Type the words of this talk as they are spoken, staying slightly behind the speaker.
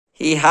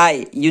Hey,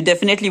 hi. You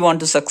definitely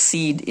want to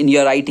succeed in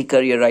your IT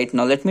career right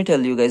now. Let me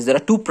tell you guys, there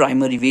are two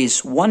primary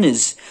ways. One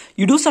is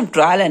you do some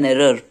trial and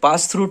error,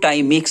 pass through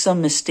time, make some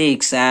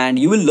mistakes, and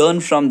you will learn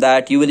from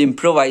that. You will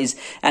improvise.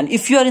 And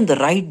if you are in the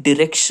right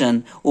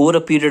direction over a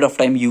period of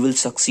time, you will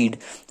succeed.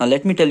 Now,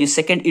 let me tell you,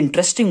 second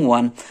interesting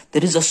one,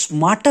 there is a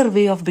smarter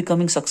way of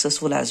becoming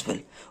successful as well.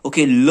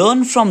 Okay,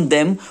 learn from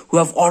them who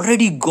have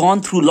already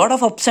gone through a lot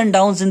of ups and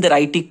downs in their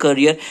IT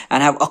career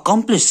and have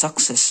accomplished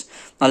success.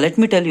 Now, let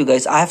me tell you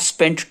guys, I have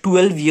spent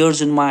 12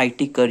 years in my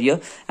IT career,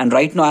 and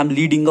right now I'm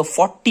leading a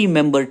 40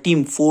 member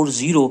team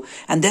 40.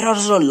 And there are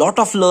a lot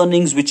of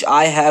learnings which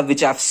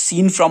I've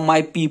seen from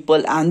my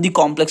people and the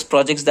complex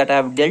projects that I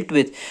have dealt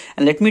with.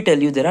 And let me tell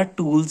you, there are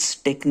tools,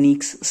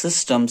 techniques,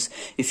 systems.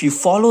 If you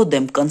follow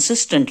them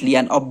consistently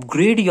and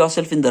upgrade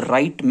yourself in the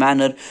right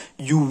manner,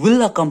 you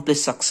will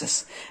accomplish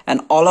success.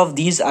 And all of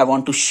these, I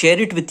want to share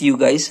it with you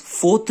guys.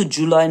 4th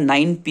July,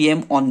 9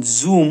 p.m. on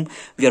Zoom,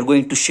 we are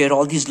going to share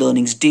all these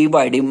learnings day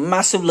by day.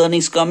 Massive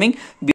learnings coming.